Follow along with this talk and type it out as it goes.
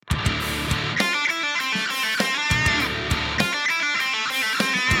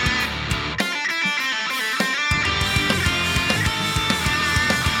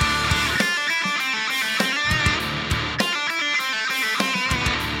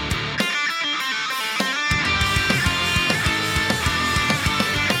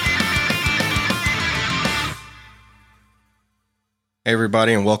Hey,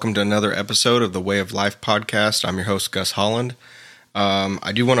 everybody, and welcome to another episode of the Way of Life podcast. I'm your host, Gus Holland.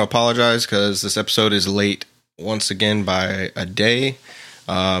 I do want to apologize because this episode is late once again by a day,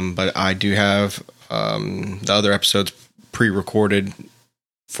 but I do have the other episodes pre-recorded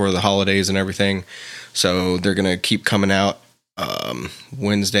for the holidays and everything, so they're going to keep coming out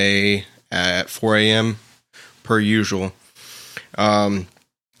Wednesday at 4 a.m. per usual.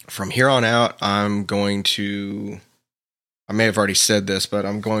 From here on out, I may have already said this, but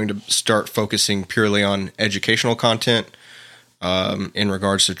I'm going to start focusing purely on educational content in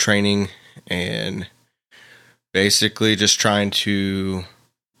regards to training and basically just trying to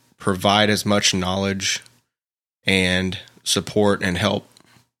provide as much knowledge and support and help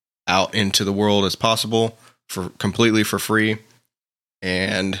out into the world as possible completely for free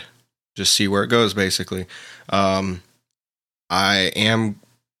and just see where it goes, basically. I am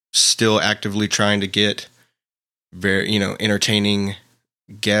still actively trying to get entertaining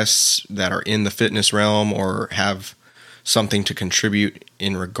guests that are in the fitness realm or have something to contribute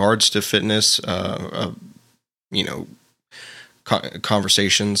in regards to fitness,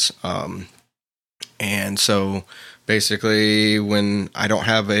 conversations. And so basically when I don't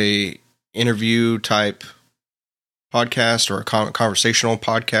have a interview type podcast or a conversational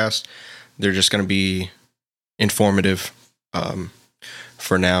podcast, they're just going to be informative,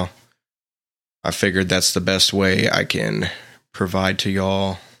 for now. I figured that's the best way I can provide to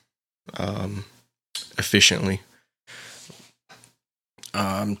y'all efficiently.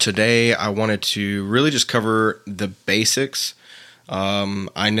 Today, I wanted to really just cover the basics.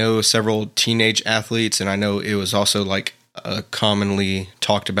 I know several teenage athletes, and I know it was also like a commonly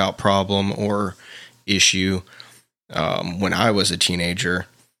talked about problem or issue when I was a teenager.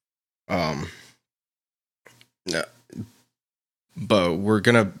 But we're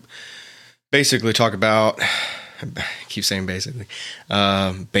going to basically talk about, I keep saying basically,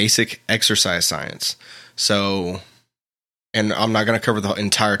 basic exercise science. So, and I'm not going to cover the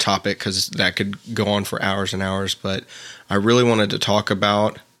entire topic because that could go on for hours and hours, but I really wanted to talk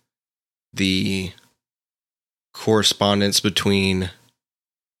about the correspondence between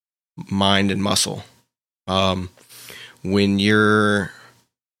mind and muscle. When you're,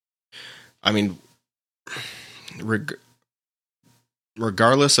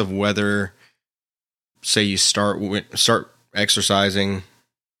 regardless of whether, say you start exercising,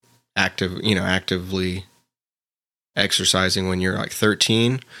 actively exercising when you're like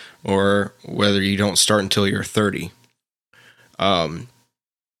 13, or whether you don't start until you're 30,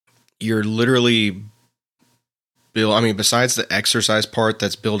 you're literally besides the exercise part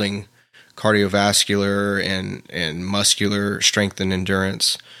that's building cardiovascular and muscular strength and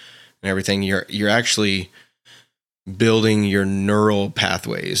endurance and everything, you're actually building your neural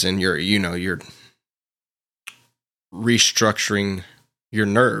pathways and you're restructuring your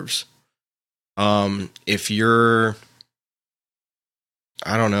nerves. If you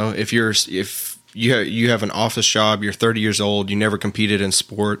have an office job, you're 30 years old, you never competed in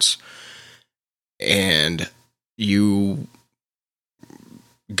sports, and you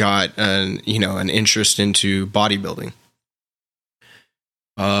got an interest into bodybuilding,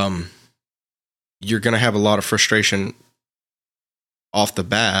 you're going to have a lot of frustration off the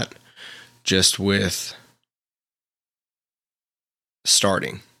bat just with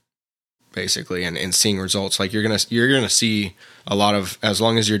starting, basically, and seeing results. Like you're gonna see a lot of, as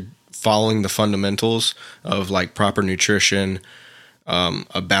long as you're following the fundamentals of like proper nutrition,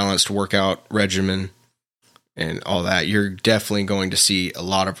 a balanced workout regimen, and all that, you're definitely going to see a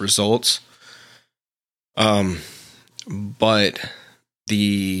lot of results. But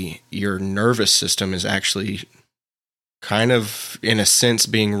your nervous system is actually kind of, in a sense,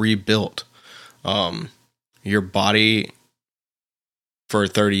 being rebuilt. Your body for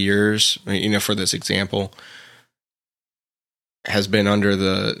 30 years, for this example, has been under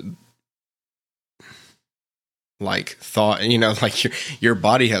the thought, your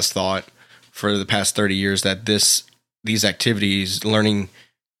body has thought for the past 30 years that these activities, learning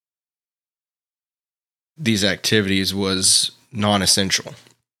these activities was non-essential.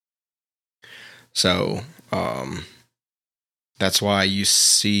 So, that's why you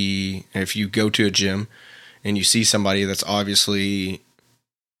see, if you go to a gym and you see somebody that's obviously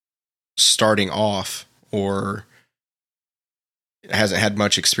starting off or hasn't had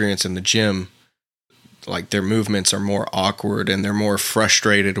much experience in the gym, like their movements are more awkward and they're more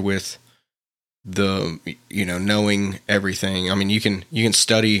frustrated with the, knowing everything. You can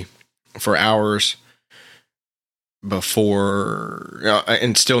study for hours before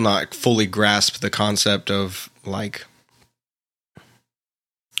and still not fully grasp the concept of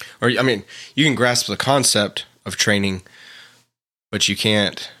you can grasp the concept of training but you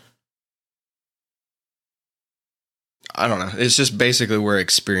can't. I don't know. It's just basically where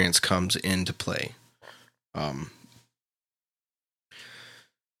experience comes into play.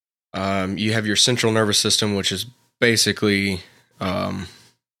 You have your central nervous system, which is basically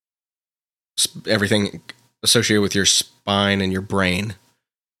everything associated with your spine and your brain.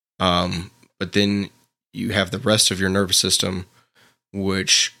 But then you have the rest of your nervous system,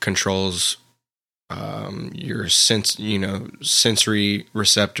 which controls your sensory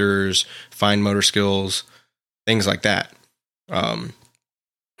receptors, fine motor skills, things like that.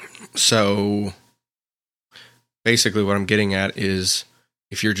 So basically what I'm getting at is,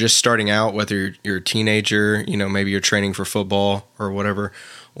 if you're just starting out, whether you're a teenager, maybe you're training for football or whatever,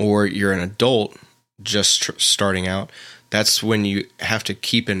 or you're an adult just starting out, that's when you have to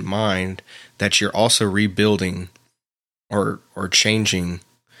keep in mind that you're also rebuilding or changing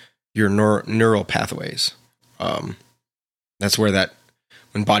your neural pathways. That's where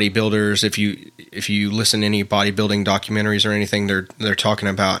when bodybuilders, if you listen to any bodybuilding documentaries or anything, they're talking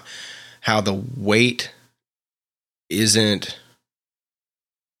about how the weight isn't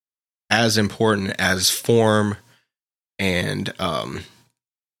as important as form and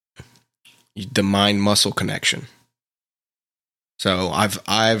the mind muscle connection. So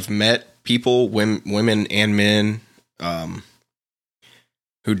I've met people, women and men,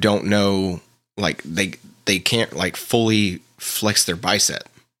 who don't know, like they can't like fully flex their bicep,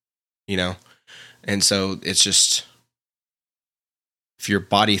 and so it's just, if your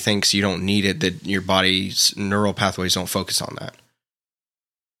body thinks you don't need it, that your body's neural pathways don't focus on that.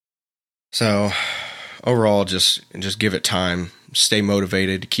 So overall, just give it time, stay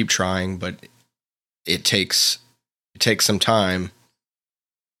motivated, keep trying, but it takes some time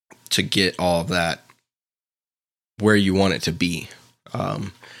to get all of that where you want it to be.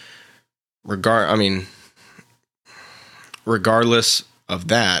 Regardless of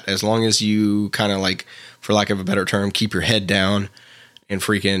that, as long as you kind of, like, for lack of a better term, keep your head down and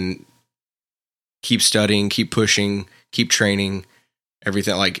freaking keep studying, keep pushing, keep training,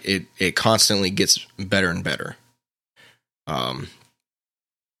 everything, like it constantly gets better and better.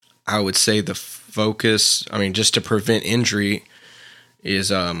 I would say the focus, just to prevent injury,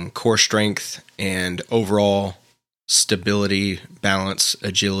 is core strength and overall stability, balance,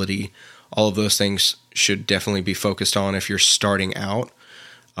 agility. All of those things should definitely be focused on if you're starting out.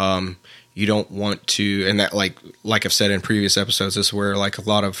 You don't want to, and that, like I've said in previous episodes, this is where, like, a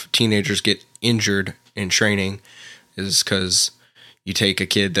lot of teenagers get injured in training, is because you take a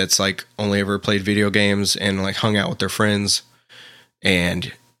kid that's, like, only ever played video games and, like, hung out with their friends,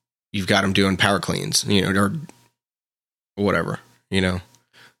 and you've got them doing power cleans, or whatever,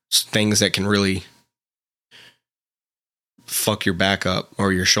 things that can really fuck your back up,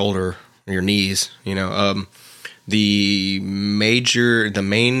 or your shoulder, or your knees, the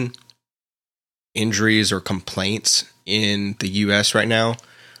main injuries or complaints in the US right now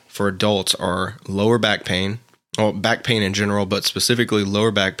for adults are lower back pain, well, back pain in general, but specifically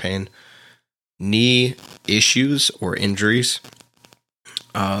lower back pain, knee issues or injuries,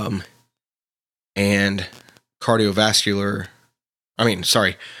 and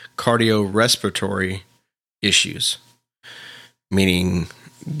cardiorespiratory issues, meaning,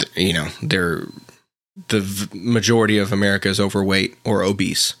 they're, the majority of America is overweight or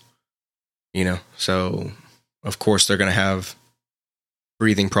obese, so of course they're going to have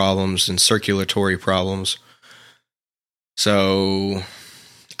breathing problems and circulatory problems. So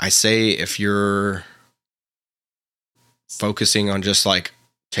I say, if you're focusing on just, like,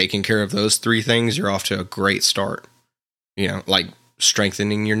 taking care of those three things, you're off to a great start. Like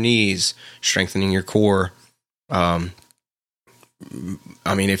strengthening your knees, strengthening your core. If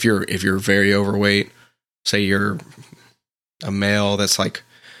you're very overweight, say you're a male that's like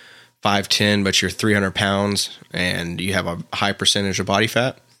 5'10", but you're 300 pounds and you have a high percentage of body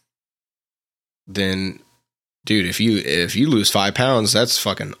fat, then, dude, if you lose 5 pounds, that's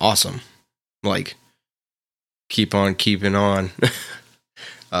fucking awesome. Like, keep on keeping on.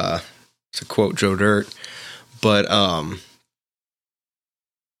 To quote Joe Dirt, but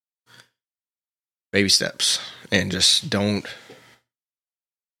baby steps, and just don't.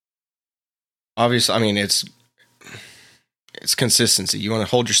 Obviously, it's consistency. You want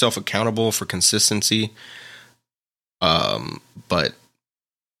to hold yourself accountable for consistency, but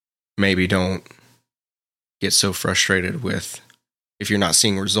maybe don't get so frustrated with if you're not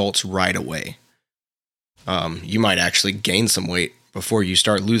seeing results right away. You might actually gain some weight before you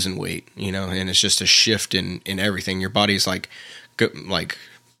start losing weight, and it's just a shift in everything. Your body's like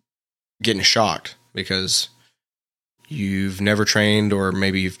getting shocked because you've never trained, or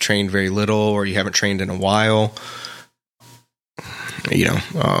maybe you've trained very little, or you haven't trained in a while. you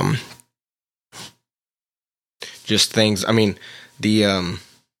know, just things. I mean, the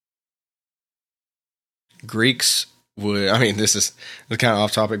Greeks would. I mean, this is kind of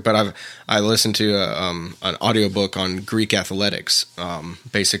off topic, but I listened to an audiobook on Greek athletics.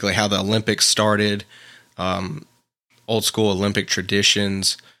 Basically, how the Olympics started, old school Olympic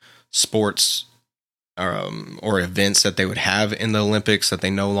traditions, sports, or events that they would have in the Olympics that they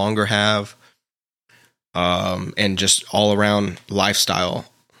no longer have, and just all around lifestyle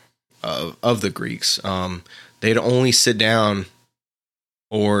of the Greeks. They'd only sit down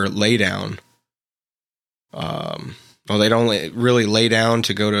or lay down. Well, they'd only really lay down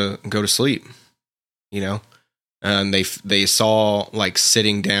to go to sleep, you know, and they saw like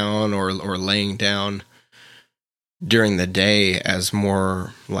sitting down or laying down during the day as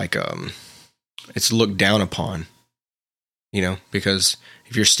more like it's looked down upon, you know, because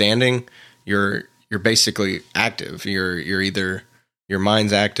if you're standing, you're basically active. You're either your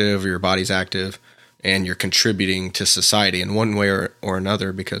mind's active or your body's active, and you're contributing to society in one way or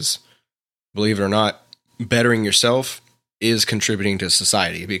another, because believe it or not, bettering yourself is contributing to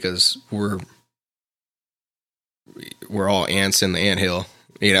society, because we're all ants in the anthill,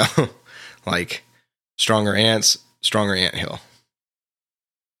 you know, like stronger ants, stronger anthill.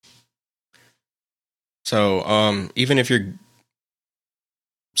 So, even if you're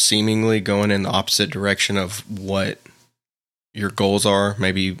seemingly going in the opposite direction of what your goals are,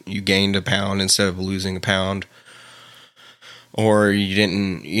 maybe you gained a pound instead of losing a pound, or you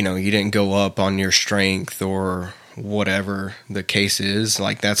didn't go up on your strength, or whatever the case is,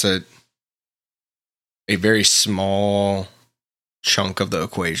 like that's a very small chunk of the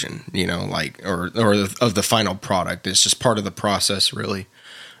equation, you know, like, or of the final product. It's just part of the process, really.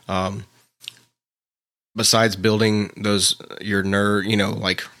 Besides building your nerve, you know,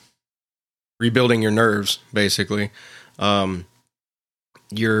 like rebuilding your nerves, basically,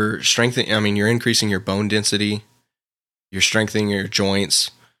 you're strengthening. I mean, you're increasing your bone density. You're strengthening your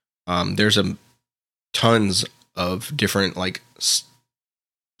joints. There's tons of different like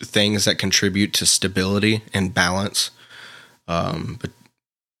things that contribute to stability and balance. But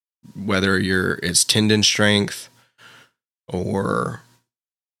whether it's tendon strength or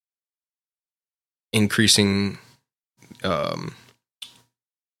increasing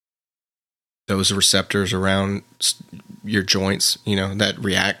those receptors around your joints, you know, that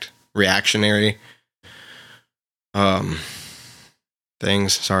reactionary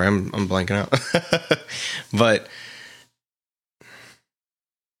things. Sorry, I'm blanking out. But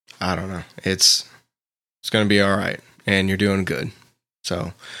I don't know. It's going to be all right, and you're doing good.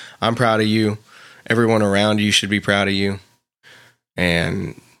 So I'm proud of you. Everyone around you should be proud of you,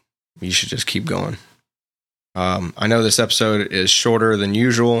 and you should just keep going. I know this episode is shorter than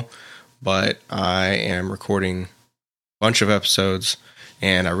usual, but I am recording a bunch of episodes,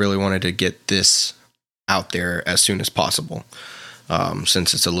 and I really wanted to get this out there as soon as possible,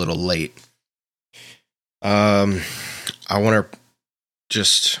 since it's a little late. I want to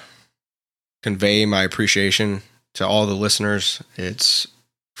just convey my appreciation to all the listeners. It's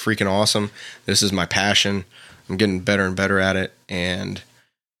freaking awesome. This is my passion. I'm getting better and better at it, and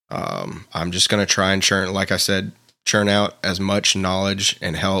I'm just going to try and churn out as much knowledge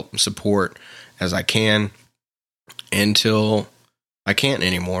and help support as I can until I can't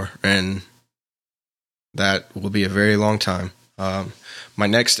anymore. And that will be a very long time. My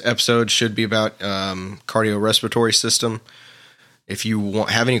next episode should be about cardiorespiratory system. If you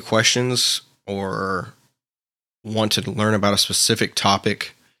have any questions or want to learn about a specific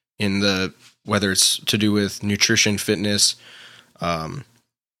topic whether it's to do with nutrition, fitness,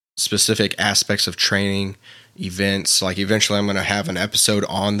 specific aspects of training, events, like eventually I'm going to have an episode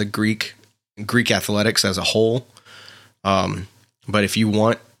on the Greek athletics as a whole. But if you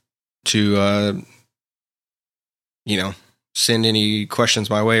want to, send any questions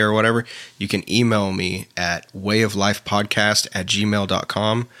my way or whatever, you can email me at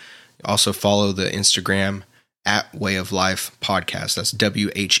wayoflifepodcast@gmail.com. Also follow the Instagram at wayoflifepodcast. That's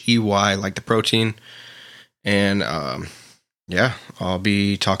WHEY, like the protein. And, I'll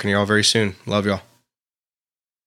be talking to y'all very soon. Love y'all.